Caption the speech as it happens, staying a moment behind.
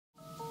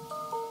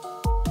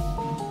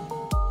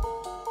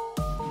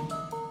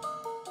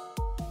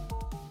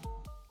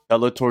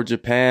Bellator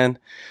Japan.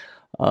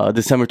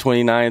 December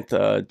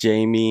 29th,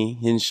 Jamie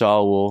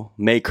Hinshaw will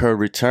make her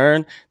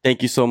return.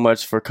 Thank you so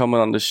much for coming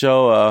on the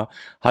show.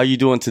 How you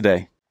doing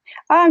today?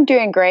 I'm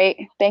doing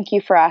great. Thank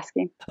you for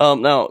asking.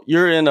 Now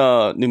you're in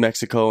New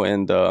Mexico,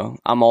 and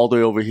I'm all the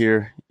way over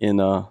here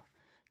in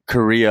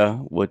Korea,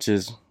 which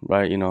is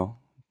right,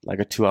 like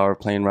a 2 hour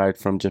plane ride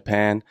from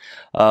Japan.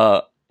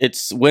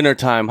 It's winter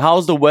time.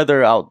 How's the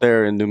weather out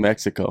there in New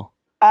Mexico?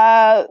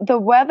 The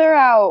weather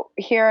out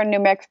here in New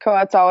Mexico,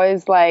 it's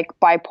always like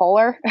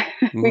bipolar,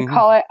 we Hmm.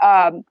 call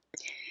it.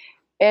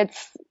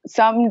 It's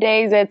some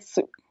days it's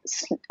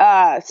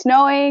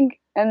snowing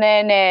and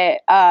then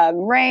it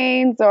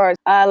rains or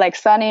like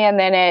sunny and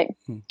then it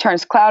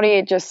turns cloudy.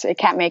 It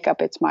can't make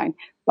up its mind.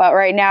 But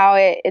right now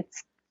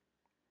it's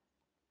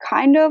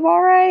kind of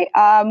all right.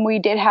 We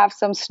did have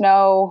some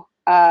snow,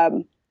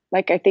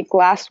 like I think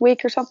last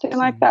week or something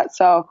like that.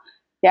 So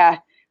yeah,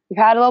 we've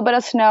had a little bit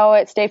of snow.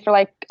 It stayed for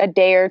like a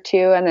day or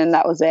two, and then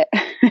that was it.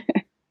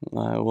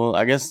 Well,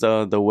 I guess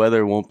the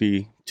weather won't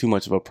be too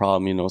much of a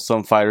problem.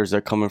 Some fighters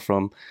are coming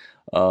from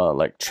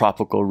like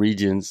tropical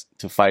regions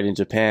to fight in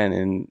Japan,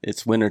 and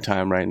it's winter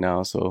time right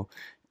now. So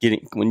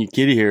getting when you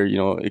get here,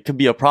 it could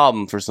be a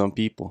problem for some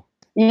people.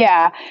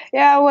 Yeah,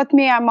 yeah. With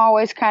me, I'm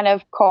always kind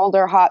of cold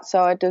or hot,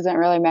 so it doesn't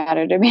really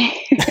matter to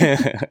me.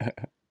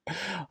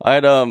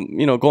 I'd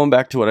going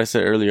back to what I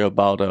said earlier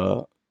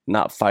about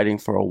not fighting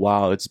for a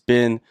while. It's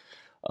been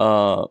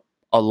uh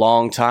a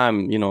long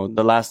time.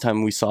 The last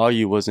time we saw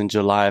you was in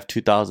July of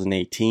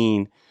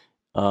 2018,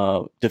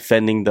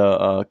 defending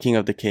the King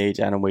of the Cage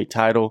atomweight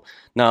title.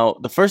 Now,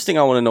 the first thing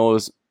I want to know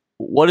is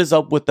what is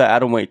up with the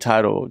atomweight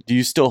title? Do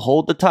you still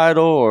hold the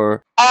title,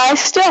 or? I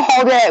still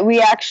hold it. We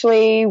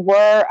actually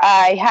were.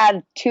 I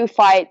had two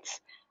fights.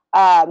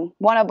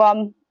 One of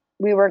them,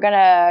 we were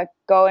gonna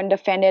go and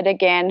defend it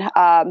again.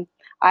 I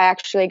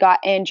actually got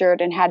injured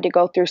and had to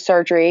go through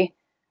surgery.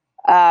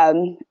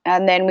 And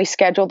then we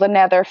scheduled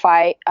another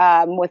fight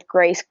with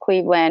Grace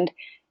Cleveland.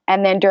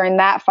 And then during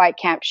that fight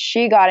camp,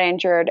 she got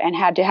injured and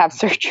had to have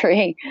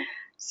surgery.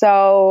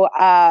 So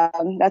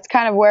that's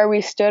kind of where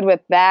we stood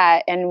with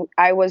that. And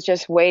I was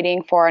just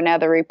waiting for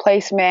another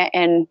replacement,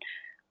 and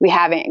we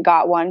haven't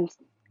got one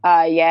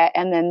yet.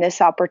 And then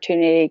this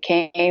opportunity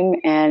came,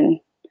 and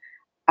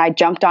I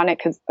jumped on it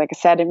because, like I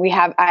said, and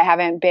I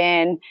haven't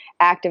been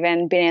active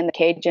and been in the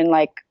cage in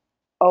like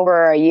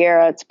over a year.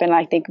 It's been,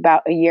 I think,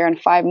 about a year and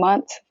 5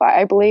 months,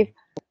 I believe.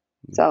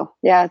 So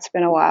yeah, it's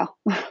been a while.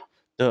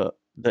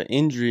 The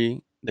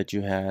injury that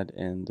you had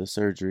and the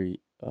surgery,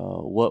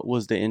 what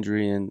was the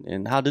injury,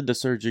 and how did the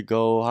surgery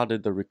go? How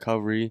did the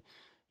recovery,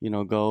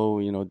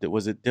 go?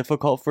 Was it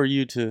difficult for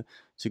you to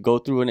go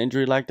through an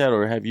injury like that,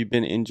 or have you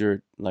been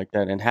injured like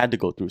that and had to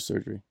go through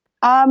surgery?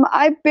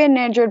 I've been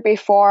injured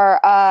before.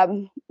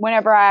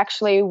 Whenever I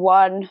actually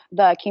won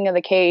the King of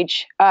the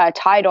Cage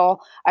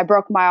title, I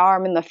broke my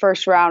arm in the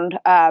first round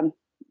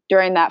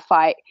during that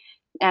fight,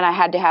 and I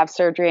had to have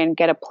surgery and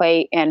get a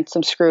plate and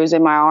some screws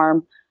in my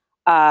arm.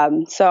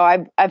 So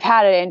I've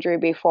had an injury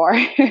before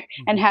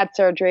and had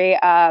surgery.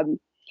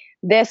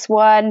 This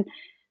one,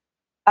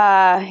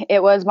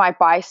 it was my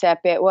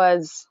bicep. It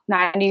was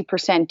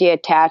 90%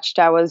 detached.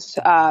 I was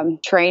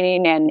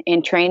training, and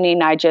in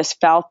training, I just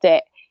felt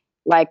it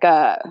like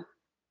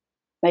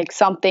like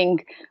something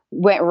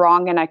went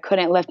wrong, and I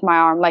couldn't lift my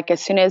arm. Like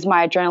as soon as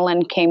my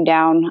adrenaline came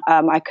down,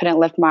 I couldn't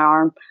lift my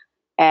arm,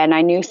 and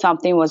I knew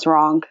something was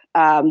wrong.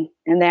 And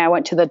then I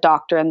went to the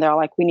doctor, and they're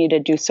like, "We need to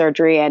do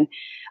surgery and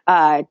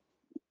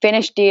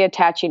finish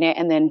detaching it,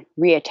 and then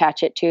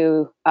reattach it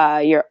to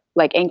your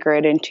like anchor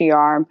it into your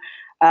arm."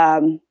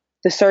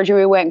 The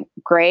surgery went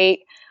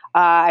great.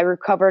 I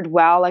recovered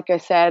well. Like I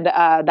said,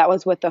 that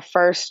was with the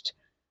first.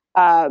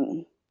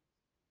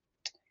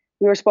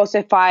 We were supposed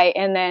to fight,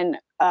 and then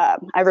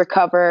I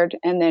recovered,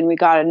 and then we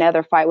got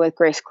another fight with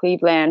Grace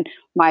Cleveland.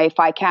 My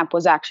fight camp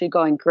was actually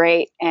going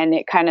great, and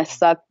it kind of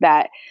sucked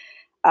that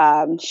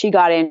she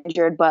got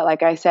injured. But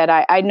like I said,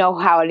 I know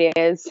how it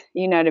is.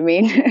 You know what I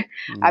mean? Mm.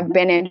 I've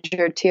been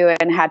injured too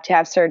and had to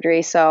have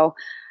surgery. So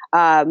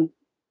I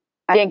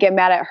didn't get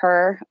mad at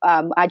her.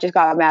 I just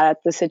got mad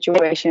at the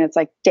situation. It's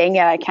like, dang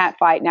it, I can't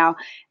fight now.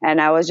 And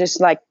I was just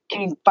like,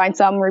 can you find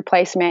some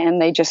replacement? And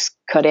they just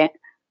couldn't.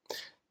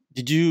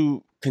 Did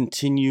you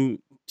continue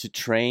to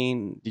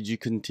train? Did you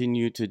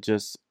continue to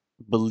just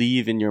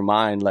believe in your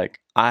mind, like,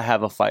 I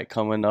have a fight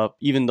coming up,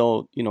 even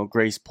though,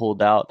 Grace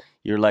pulled out,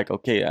 you're like,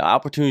 okay,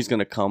 opportunity is going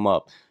to come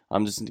up.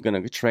 I'm just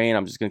going to train.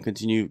 I'm just going to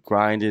continue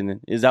grinding.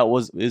 Is that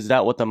what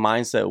the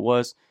mindset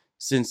was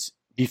since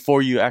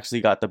before you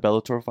actually got the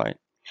Bellator fight?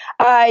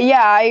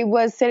 Yeah, I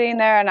was sitting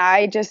there, and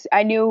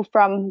I knew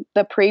from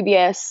the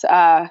previous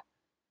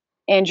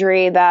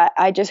injury that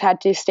I just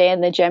had to stay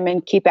in the gym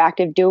and keep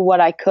active, do what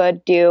I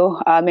could do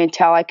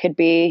until I could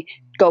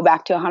go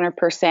back to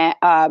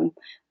 100%.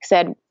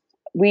 Said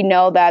we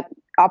know that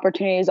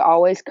opportunities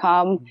always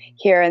come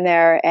here and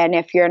there, and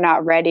if you're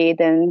not ready,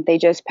 then they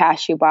just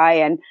pass you by.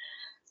 And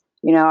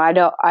I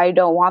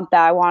don't want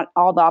that. I want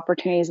all the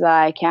opportunities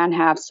that I can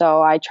have,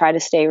 so I try to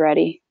stay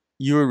ready.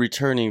 You were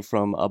returning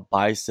from a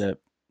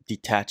bicep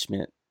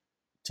detachment.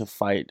 to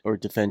fight or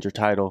defend your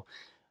title,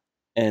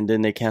 and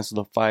then they cancel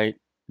the fight.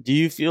 Do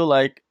you feel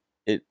like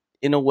it,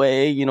 in a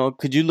way,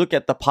 could you look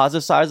at the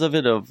positive sides of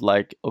it of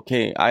like,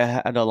 okay, I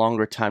had a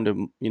longer time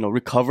to,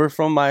 recover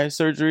from my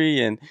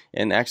surgery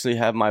and actually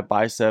have my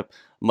bicep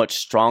much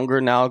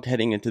stronger now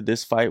heading into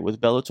this fight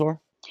with Bellator?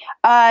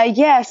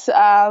 Yes.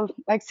 Like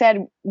I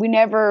said, we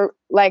never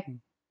like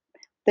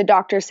the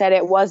doctor said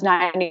it was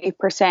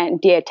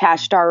 90%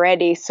 detached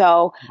already.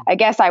 So I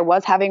guess I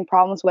was having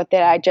problems with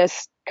it. I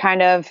just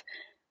kind of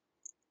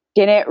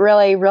didn't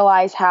really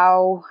realize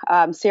how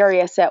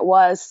serious it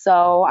was.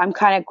 So I'm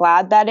kind of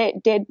glad that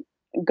it did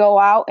go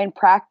out in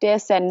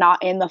practice and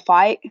not in the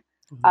fight.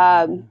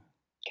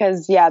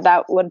 Because, yeah,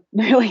 that would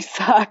really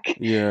suck.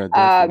 Yeah,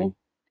 definitely.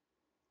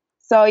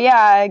 So, yeah,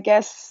 I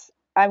guess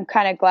I'm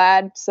kind of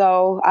glad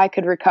so I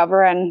could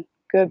recover and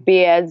could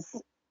be as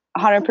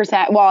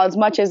 100%, well, as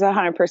much as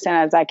 100%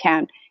 as I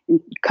can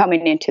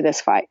coming into this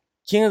fight.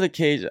 King of the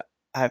Cage,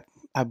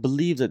 I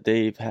believe that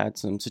they've had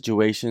some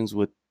situations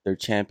with their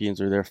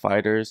champions or their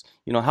fighters.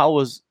 How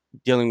was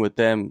dealing with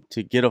them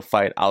to get a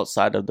fight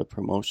outside of the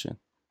promotion?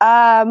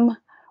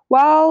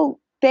 Well,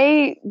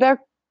 they're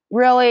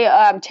really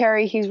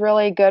Terry. He's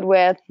really good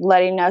with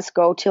letting us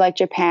go to like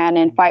Japan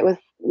and fight with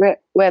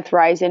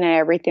Ryzen and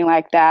everything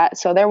like that.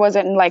 So there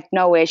wasn't like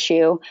no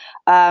issue.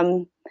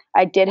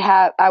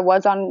 I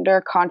was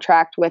under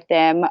contract with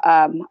them.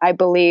 I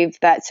believe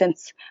that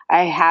since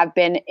I have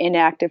been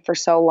inactive for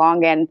so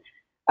long and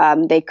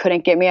they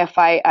couldn't get me a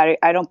fight,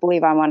 I don't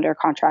believe I'm under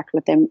contract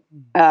with them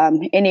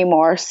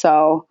anymore.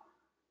 So,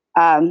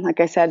 like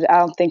I said, I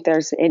don't think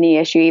there's any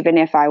issue, even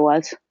if I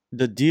was.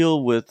 The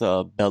deal with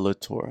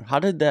Bellator, how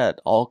did that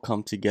all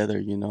come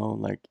together?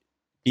 Like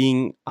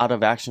being out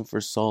of action for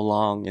so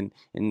long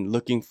and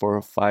looking for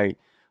a fight.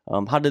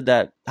 How did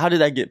that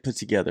get put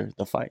together?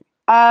 The fight.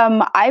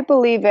 I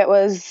believe it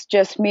was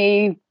just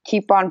me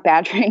keep on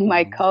badgering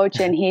my coach,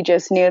 and he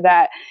just knew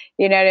that,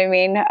 you know what I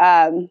mean,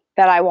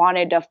 that I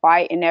wanted to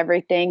fight and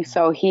everything.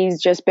 So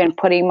he's just been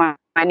putting my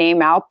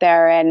name out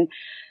there, and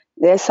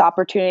this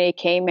opportunity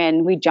came,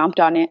 and we jumped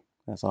on it.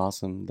 That's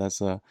awesome.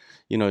 That's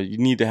you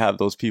need to have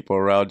those people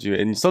around you,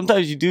 and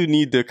sometimes you do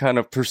need to kind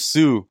of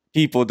pursue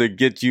people to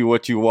get you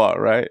what you want,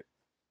 right?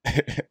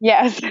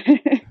 Yes.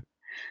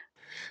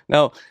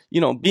 Now,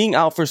 being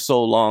out for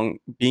so long,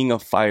 being a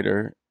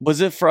fighter,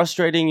 was it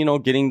frustrating,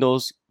 getting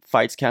those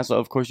fights canceled?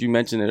 Of course, you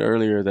mentioned it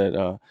earlier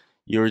that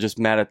you were just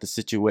mad at the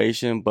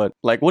situation, but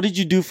like, what did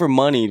you do for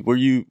money? Were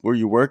you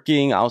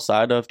working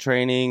outside of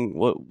training?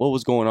 What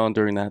was going on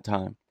during that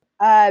time?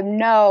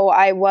 No,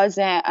 I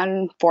wasn't,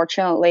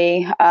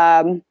 unfortunately.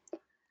 I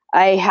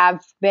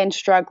have been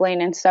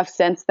struggling and stuff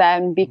since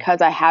then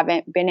because I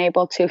haven't been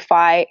able to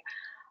fight.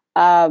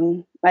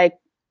 Like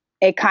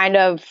it kind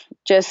of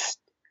just,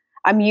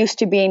 I'm used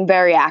to being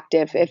very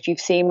active. If you've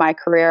seen my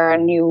career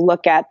and you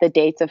look at the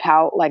dates of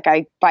how, like,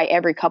 I fight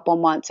every couple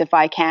months if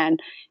I can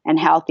and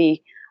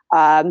healthy.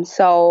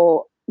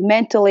 So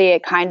mentally,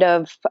 it kind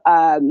of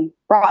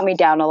brought me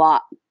down a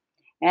lot.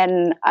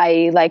 And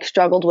I like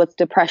struggled with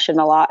depression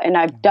a lot. And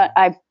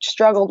I've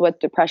struggled with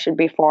depression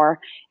before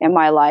in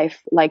my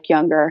life, like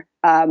younger.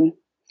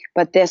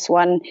 But this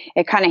one,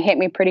 it kind of hit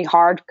me pretty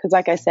hard because,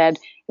 like I said,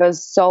 it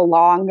was so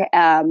long.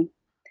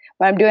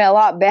 But I'm doing a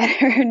lot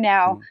better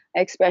now,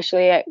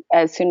 especially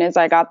as soon as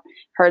I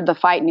heard the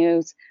fight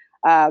news.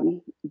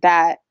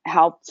 That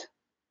helped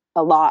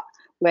a lot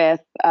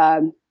with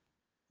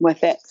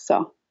it.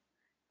 So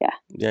yeah.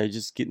 Yeah, you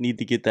just need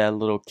to get that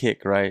little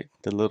kick, right?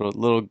 The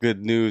little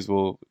good news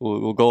will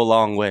go a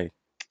long way.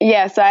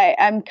 Yes,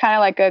 I'm kind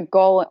of like a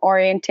goal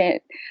oriented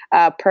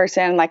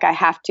person. Like I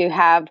have to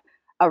have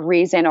a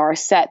reason or a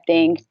set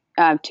thing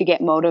to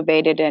get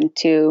motivated and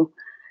to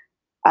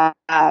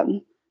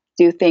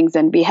do things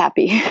and be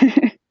happy.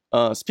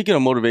 Speaking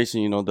of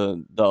motivation,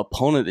 the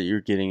opponent that you're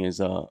getting is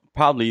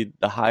probably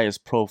the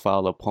highest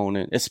profile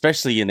opponent,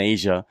 especially in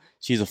Asia.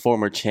 She's a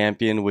former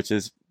champion, which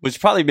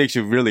probably makes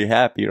you really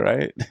happy,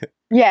 right?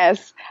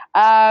 Yes.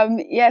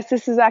 Yes,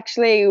 this is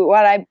actually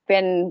what I've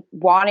been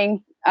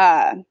wanting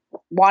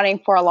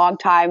for a long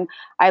time.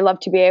 I love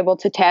to be able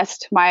to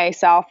test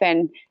myself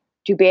and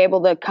to be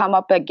able to come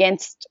up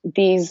against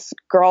these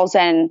girls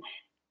and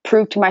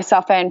prove to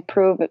myself and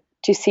prove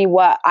to see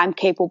what I'm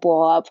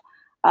capable of.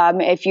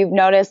 If you've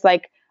noticed,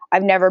 like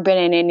I've never been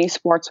in any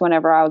sports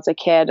whenever I was a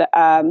kid.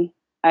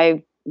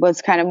 I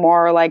was kind of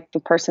more like the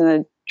person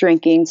that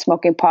drinking,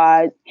 smoking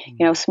pot,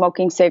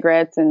 smoking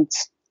cigarettes and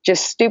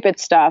just stupid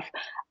stuff.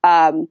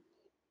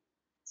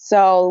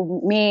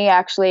 So me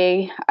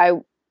actually, I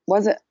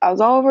was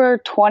over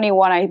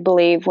 21, I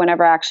believe,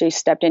 whenever I actually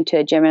stepped into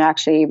a gym and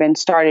actually even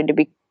started to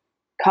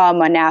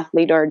become an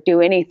athlete or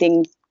do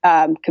anything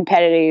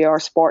competitive or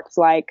sports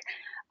like.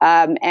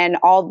 And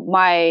all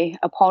my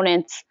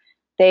opponents,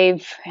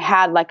 they've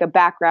had like a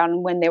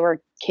background when they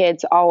were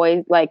kids,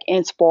 always like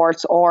in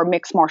sports or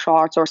mixed martial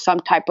arts or some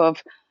type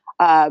of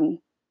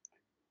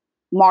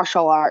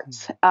martial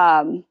arts.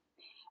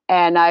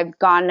 And I've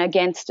gone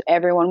against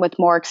everyone with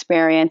more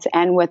experience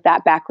and with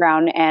that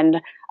background, and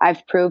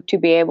I've proved to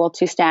be able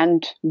to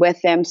stand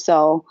with them.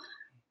 So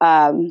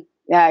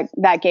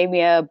That gave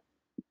me a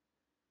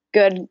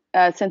good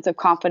sense of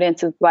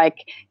confidence. Of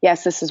like,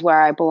 yes, this is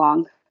where I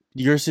belong.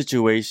 Your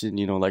situation,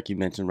 like you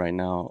mentioned right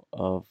now,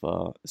 of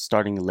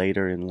starting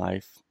later in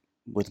life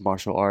with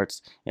martial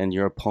arts, and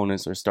your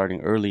opponents are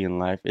starting early in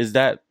life, does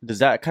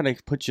that kind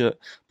of put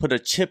a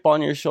chip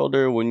on your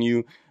shoulder when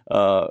you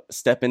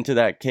step into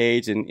that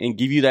cage, and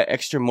give you that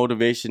extra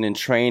motivation in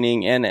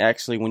training, and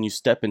actually when you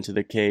step into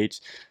the cage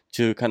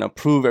to kind of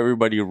prove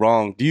everybody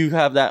wrong? Do you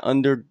have that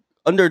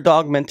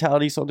underdog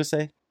mentality, so to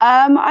say?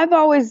 I've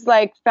always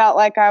like felt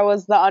like I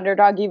was the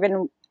underdog,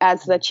 even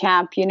as the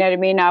champ. You know what I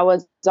mean? I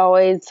was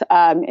always,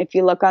 if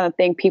you look on the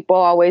thing, people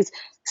always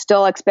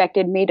still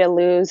expected me to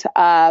lose.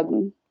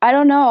 I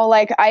don't know.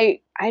 Like I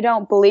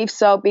don't believe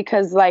so,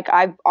 because like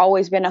I've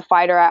always been a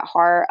fighter at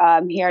heart.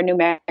 Here in New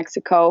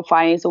Mexico,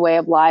 fighting is a way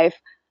of life.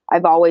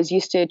 I've always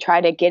used to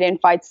try to get in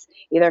fights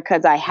either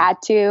because I had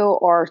to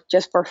or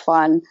just for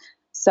fun.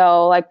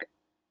 So like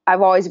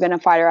I've always been a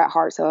fighter at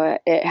heart. So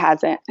it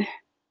hasn't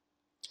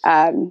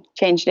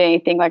changed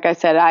anything. Like I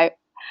said,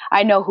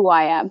 I know who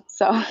I am.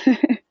 So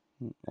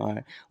All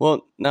right.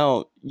 Well,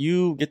 now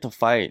you get to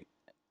fight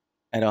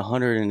at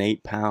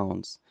 108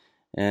 pounds,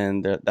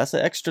 and that's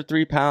an extra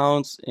 3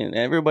 pounds. And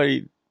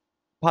everybody,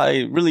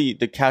 probably really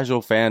the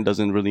casual fan,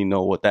 doesn't really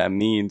know what that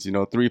means.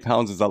 3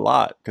 pounds is a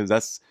lot,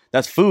 because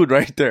that's food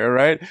right there,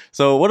 right?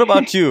 So what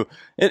about you?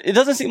 It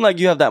doesn't seem like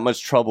you have that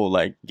much trouble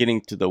like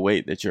getting to the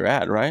weight that you're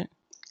at, right?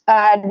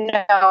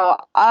 no,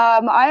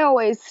 I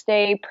always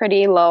stay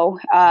pretty low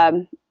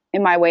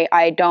in my weight.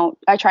 I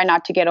try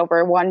not to get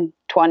over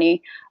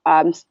 120,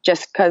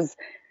 just because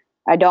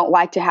I don't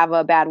like to have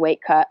a bad weight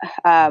cut.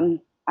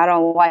 I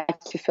don't like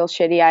to feel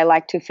shitty. I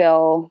like to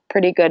feel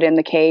pretty good in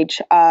the cage.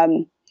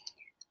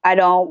 I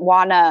don't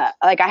want to,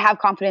 like, I have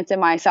confidence in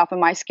myself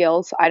and my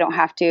skills. I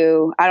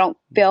don't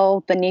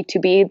feel the need to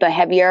be the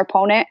heavier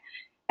opponent.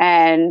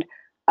 And,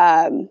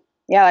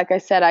 yeah, like I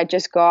said, I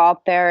just go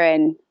out there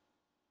and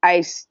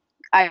I,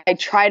 I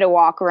try to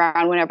walk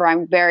around whenever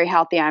I'm very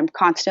healthy. I'm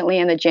constantly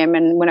in the gym.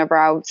 And whenever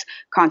I was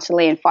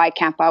constantly in fight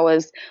camp, I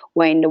was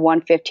weighing to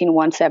 115,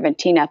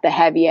 117 at the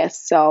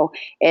heaviest. So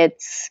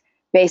it's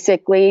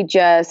basically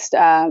just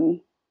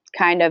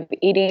kind of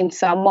eating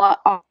somewhat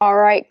all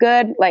right,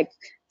 good, like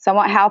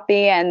somewhat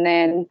healthy, and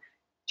then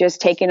just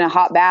taking a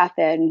hot bath,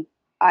 and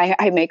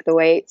I make the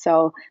weight.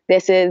 So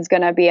this is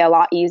going to be a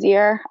lot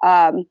easier.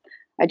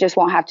 I just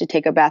won't have to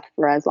take a bath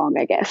for as long,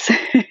 I guess.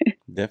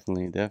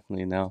 Definitely,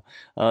 definitely. Now,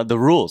 the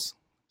rules,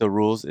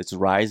 it's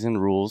Ryzen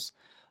rules.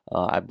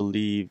 I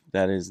believe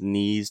that is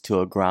knees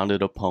to a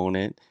grounded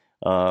opponent.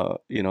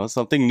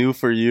 Something new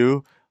for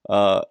you.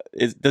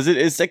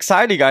 It's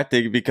exciting, I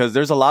think, because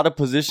there's a lot of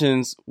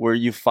positions where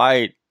you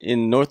fight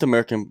in North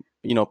American,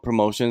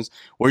 promotions,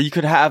 where you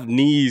could have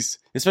knees,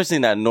 especially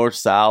in that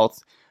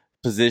north-south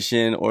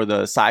position, or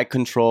the side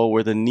control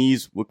where the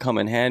knees would come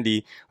in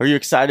handy. Are you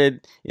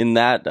excited in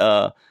that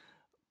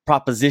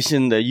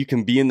proposition that you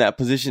can be in that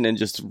position and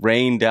just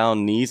rain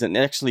down knees and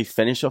actually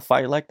finish a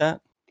fight like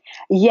that?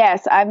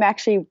 Yes, I'm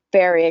actually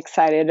very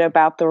excited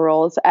about the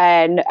rules.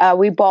 And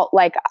we both,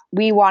 like,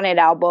 we wanted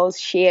elbows.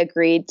 She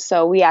agreed.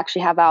 So we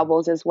actually have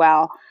elbows as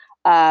well.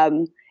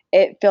 Um,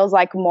 it feels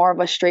like more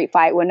of a street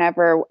fight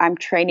whenever I'm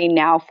training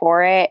now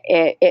for it.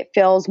 It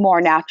feels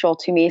more natural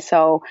to me.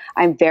 So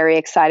I'm very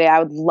excited. I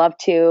would love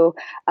to,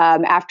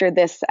 after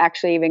this,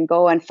 actually even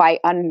go and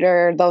fight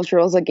under those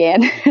rules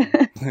again.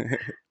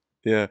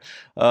 Yeah.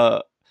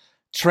 Uh,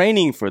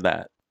 Training for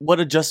that. What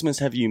adjustments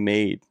have you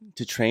made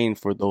to train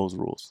for those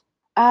rules?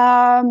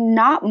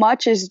 Not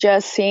much, is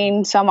just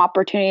seeing some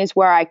opportunities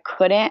where I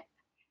couldn't.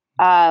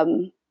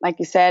 Like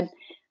you said,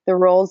 the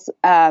rules,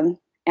 and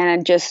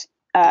just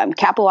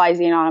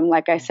capitalizing on them.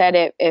 Like I said,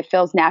 it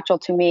feels natural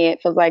to me.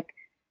 It feels like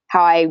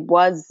how I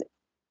was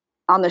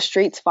on the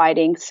streets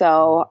fighting.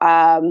 So,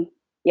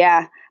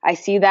 yeah, I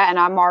see that, and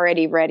I'm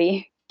already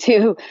ready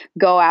to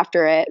go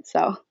after it.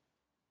 So.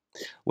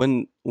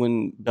 When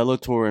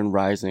Bellator and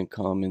Ryzen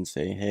come and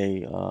say,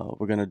 "Hey,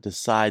 we're gonna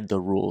decide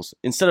the rules,"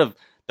 instead of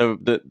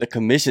the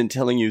commission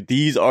telling you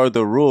these are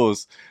the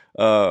rules,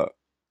 uh,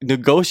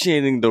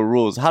 negotiating the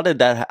rules, how did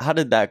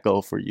that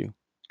go for you?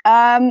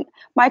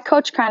 My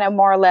coach kind of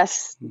more or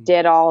less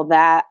did all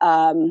that.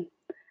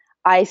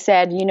 I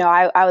said,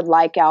 I would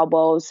like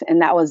elbows,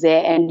 and that was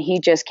it. And he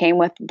just came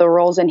with the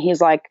rules, and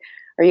he's like,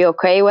 "Are you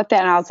okay with it?"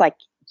 And I was like,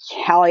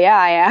 "Hell yeah,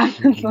 I am.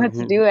 Let's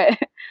do it."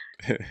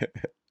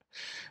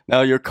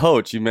 Now, your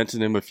coach, you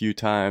mentioned him a few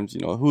times.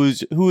 Who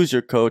is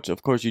your coach?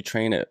 Of course, you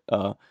train at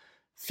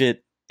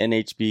Fit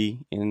NHB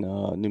in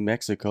New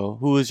Mexico.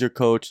 Who is your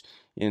coach?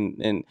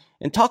 And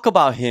talk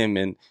about him,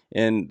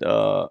 and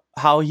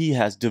how he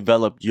has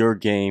developed your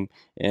game,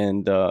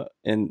 and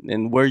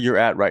where you're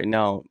at right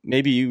now.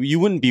 Maybe you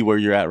wouldn't be where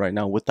you're at right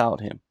now without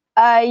him.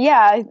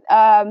 Yeah,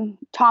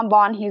 Tom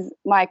Bond, he's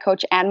my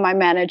coach and my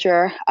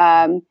manager.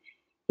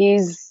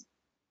 He's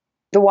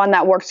the one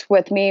that works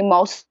with me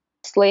mostly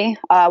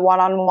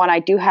one-on-one. I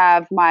do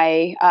have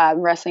my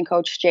wrestling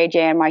coach JJ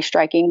and my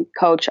striking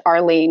coach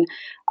Arlene,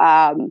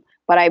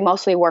 but I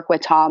mostly work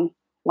with Tom.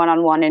 one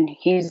on one, and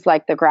he's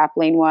like the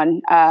grappling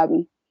one.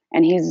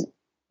 And he's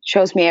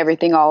shows me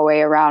everything all the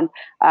way around.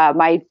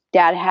 My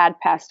dad had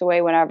passed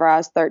away whenever I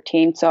was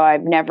 13, so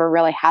I've never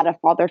really had a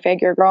father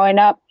figure growing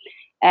up,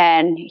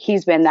 and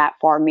he's been that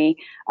for me.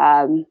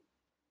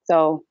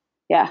 So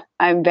yeah,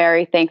 I'm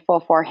very thankful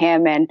for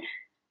him, and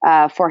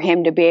for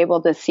him to be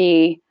able to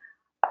see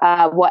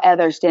what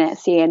others didn't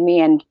see in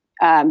me, and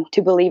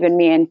to believe in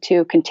me and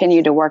to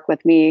continue to work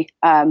with me.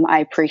 I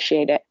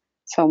appreciate it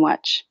so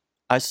much.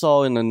 I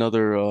saw in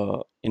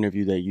another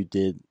interview that you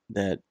did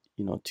that,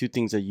 two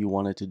things that you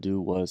wanted to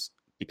do was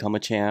become a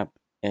champ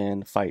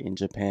and fight in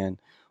Japan.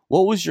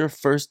 What was your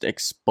first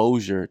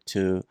exposure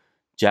to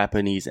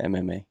Japanese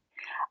MMA?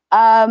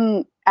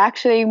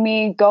 Actually,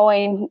 me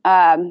going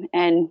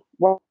and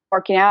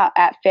working out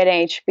at Fit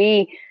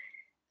HB,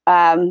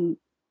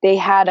 they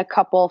had a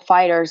couple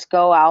fighters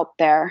go out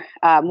there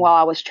while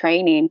I was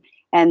training,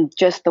 and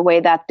just the way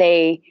that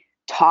they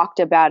talked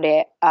about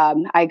it,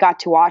 I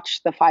got to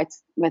watch the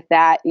fights with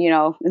that, in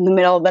the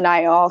middle of the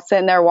night, all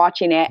sitting there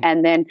watching it,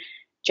 and then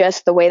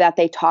just the way that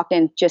they talked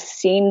and just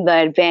seeing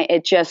the event,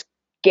 it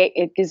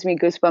gives me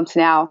goosebumps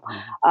now.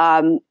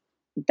 I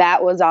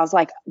was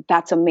like,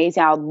 that's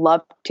amazing. I would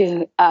love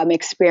to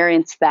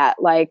experience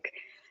that. Like,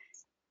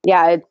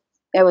 yeah,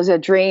 it was a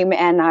dream,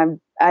 and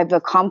I've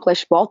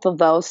accomplished both of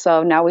those.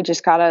 So now we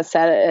just gotta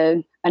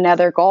set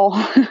another goal.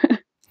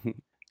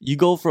 You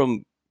go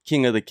from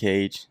King of the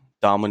Cage,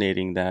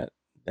 dominating that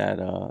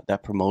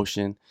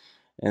promotion,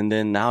 and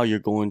then now you're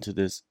going to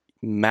this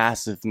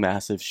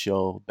massive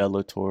show,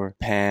 Bellator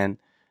Pan,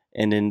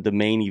 and then the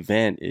main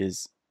event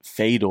is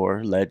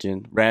Fedor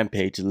legend,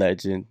 Rampage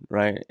legend,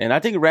 right? And I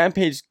think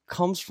Rampage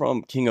comes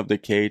from King of the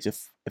Cage,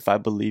 if I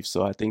believe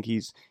so. I think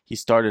he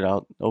started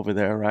out over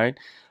there, right?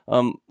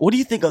 What do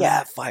you think of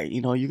that fight?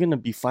 You're gonna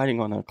be fighting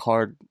on a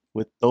card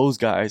with those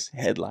guys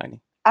headlining.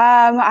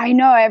 I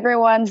know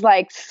everyone's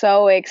like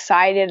so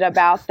excited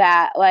about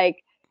that.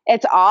 Like,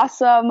 it's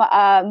awesome.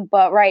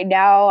 But right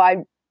now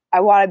I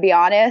want to be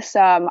honest.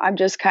 I'm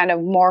just kind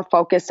of more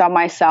focused on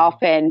myself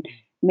and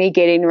me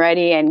getting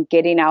ready and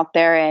getting out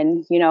there,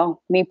 and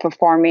me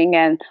performing.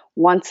 And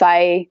once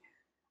I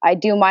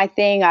do my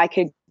thing, I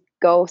could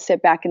go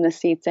sit back in the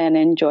seats and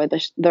enjoy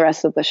the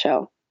rest of the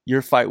show.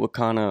 Your fight with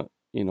Kana,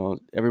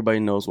 everybody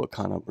knows what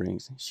Kana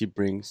brings. She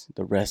brings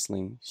the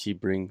wrestling. She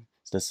brings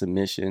the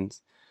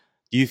submissions.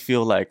 Do you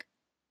feel like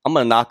I'm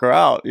gonna knock her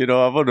out? I'm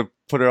gonna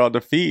put her on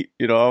the feet.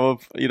 I'm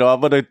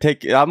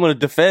gonna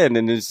defend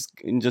and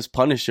just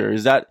punish her.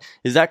 Is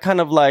that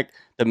kind of like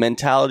the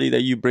mentality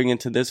that you bring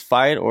into this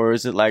fight, or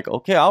is it like,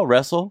 okay, I'll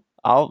wrestle,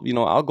 I'll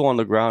go on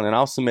the ground and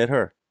I'll submit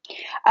her?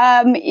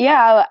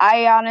 Yeah,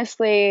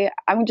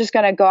 I'm just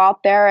gonna go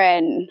out there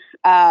and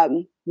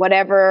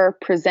whatever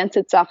presents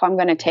itself, I'm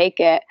gonna take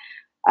it.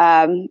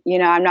 I'm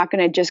not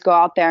gonna just go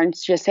out there and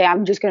just say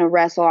I'm just gonna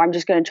wrestle, or I'm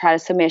just gonna try to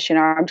submission,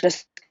 or I'm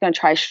just going to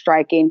try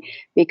striking,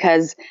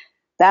 because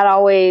that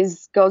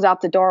always goes out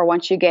the door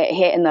once you get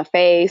hit in the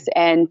face,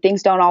 and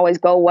things don't always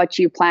go what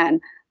you plan.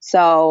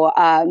 So,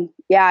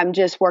 yeah, I'm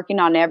just working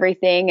on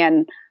everything,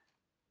 and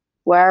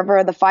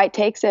wherever the fight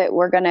takes it,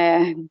 we're going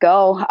to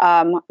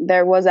go.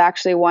 There was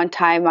actually one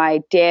time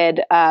I did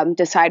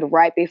decide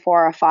right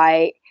before a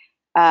fight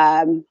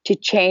to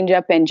change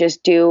up and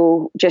just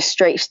do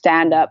straight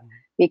stand up,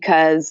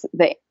 because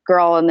the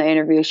girl in the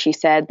interview, she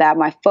said that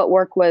my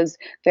footwork was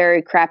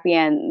very crappy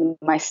and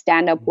my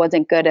stand-up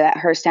wasn't good, that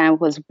her stand-up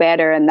was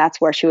better, and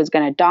that's where she was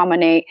going to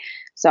dominate.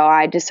 So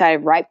I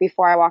decided right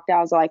before I walked out,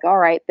 I was like, all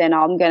right, then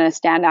I'm going to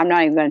stand. I'm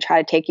not even going to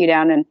try to take you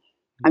down, and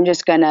I'm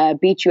just going to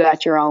beat you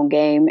at your own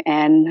game.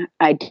 And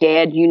I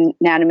did,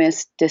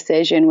 unanimous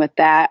decision with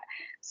that.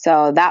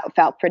 So that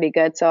felt pretty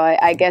good. So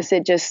I guess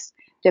it just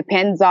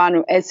depends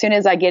on, as soon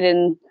as I get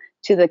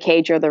into the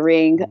cage or the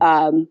ring,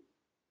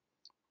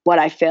 what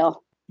I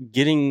feel.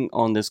 Getting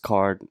on this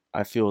card,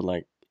 I feel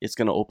like it's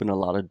going to open a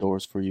lot of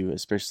doors for you,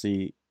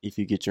 especially if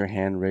you get your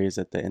hand raised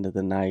at the end of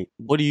the night.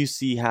 What do you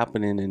see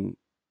happening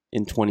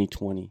in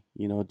 2020?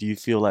 Do you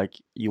feel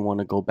like you want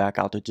to go back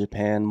out to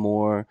Japan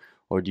more,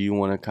 or do you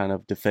want to kind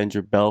of defend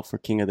your belt for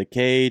King of the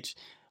Cage,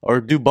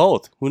 or do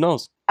both? Who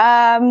knows?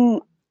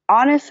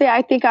 Honestly,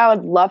 I think I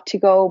would love to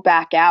go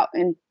back out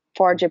and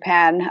for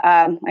Japan.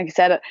 Like I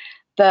said,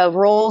 the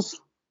rules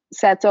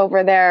sets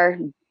over there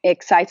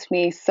excites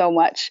me so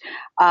much.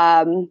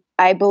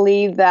 I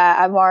believe that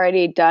I'm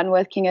already done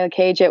with King of the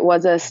Cage. It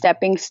was a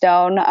stepping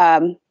stone.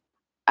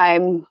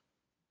 I'm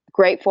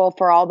grateful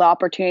for all the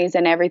opportunities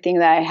and everything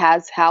that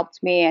has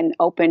helped me and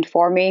opened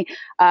for me.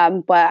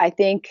 But I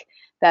think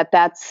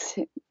that's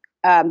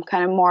kind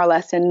of more or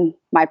less in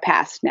my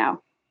past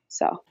now.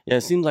 So yeah,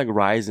 it seems like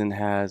Rizin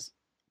has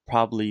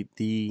probably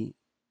the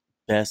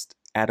best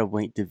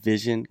atomweight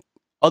division,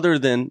 other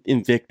than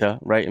Invicta,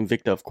 right?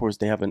 Invicta, of course,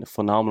 they have a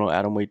phenomenal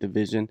atomweight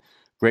division.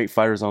 Great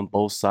fighters on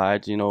both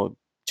sides.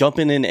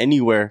 Jumping in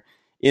anywhere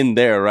in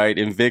there, right?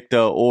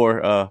 Invicta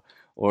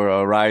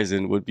or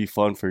Rizin would be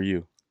fun for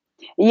you.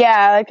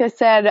 Yeah, like I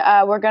said,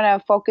 we're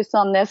gonna focus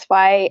on this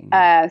fight,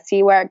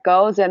 see where it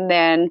goes, and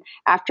then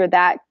after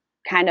that,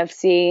 kind of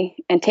see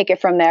and take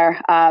it from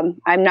there.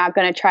 I'm not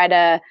going to try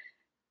to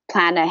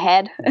plan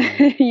ahead.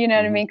 You know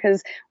what I mean?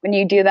 Because when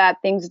you do that,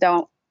 things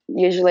don't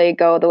usually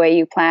go the way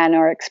you plan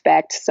or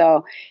expect.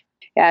 So,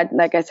 yeah,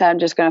 like I said, I'm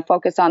just going to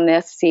focus on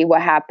this, see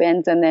what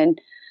happens, and then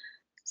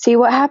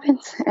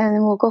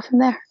we'll go from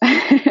there.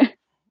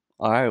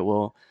 All right,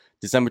 well,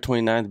 December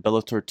 29th,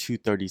 Bellator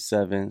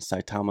 237,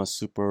 Saitama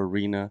Super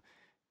Arena.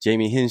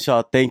 Jamie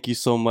Hinshaw, thank you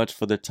so much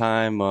for the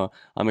time.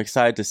 I'm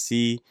excited to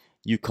see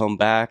you come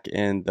back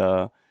and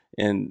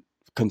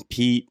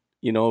compete,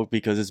 you know,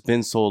 because it's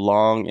been so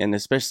long, and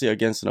especially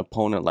against an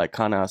opponent like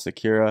Kana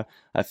Asakura,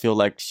 I feel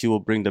like she will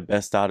bring the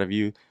best out of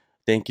you.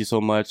 Thank you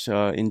so much.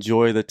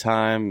 Enjoy the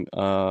time,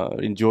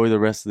 enjoy the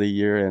rest of the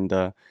year, and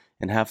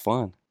have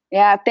fun.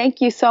 Yeah,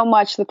 thank you so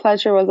much. The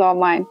pleasure was all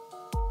mine.